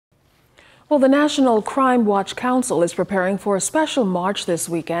Well, the National Crime Watch Council is preparing for a special march this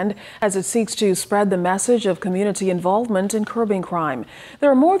weekend as it seeks to spread the message of community involvement in curbing crime.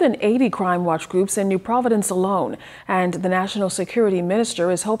 There are more than 80 Crime Watch groups in New Providence alone, and the National Security Minister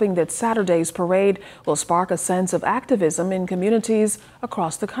is hoping that Saturday's parade will spark a sense of activism in communities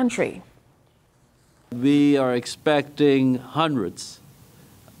across the country. We are expecting hundreds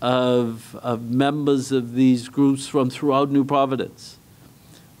of members of these groups from throughout New Providence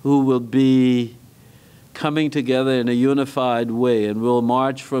who will be coming together in a unified way, and we'll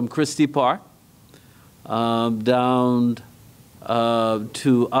march from Christie Park down up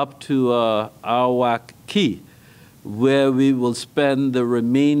to Arawak Key, where we will spend the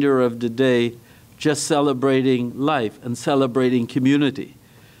remainder of the day just celebrating life and celebrating community.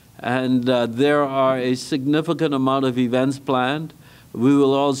 And there are a significant amount of events planned. We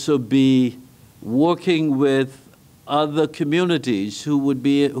will also be working with other communities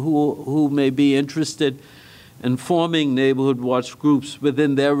who may be interested in forming neighborhood watch groups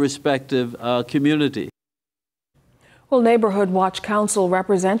within their respective community. Well, Neighborhood Watch Council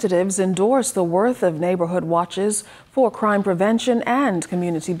representatives endorse the worth of neighborhood watches for crime prevention and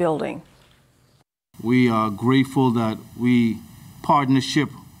community building. We are grateful that we partnership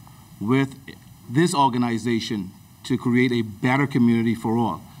with this organization to create a better community for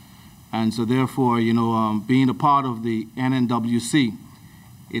all. And so therefore, being a part of the NNWC,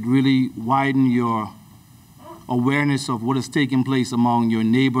 it really widened your awareness of what is taking place among your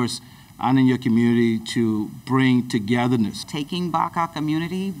neighbors and in your community to bring togetherness. Taking back our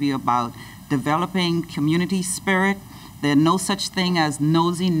community, be about developing community spirit. There's no such thing as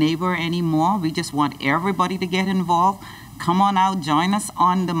nosy neighbor anymore. We just want everybody to get involved. Come on out, join us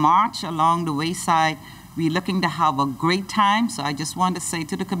on the march along the wayside. We're looking to have a great time, so I just want to say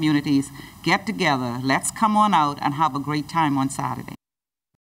to the communities, get together, let's come on out and have a great time on Saturday.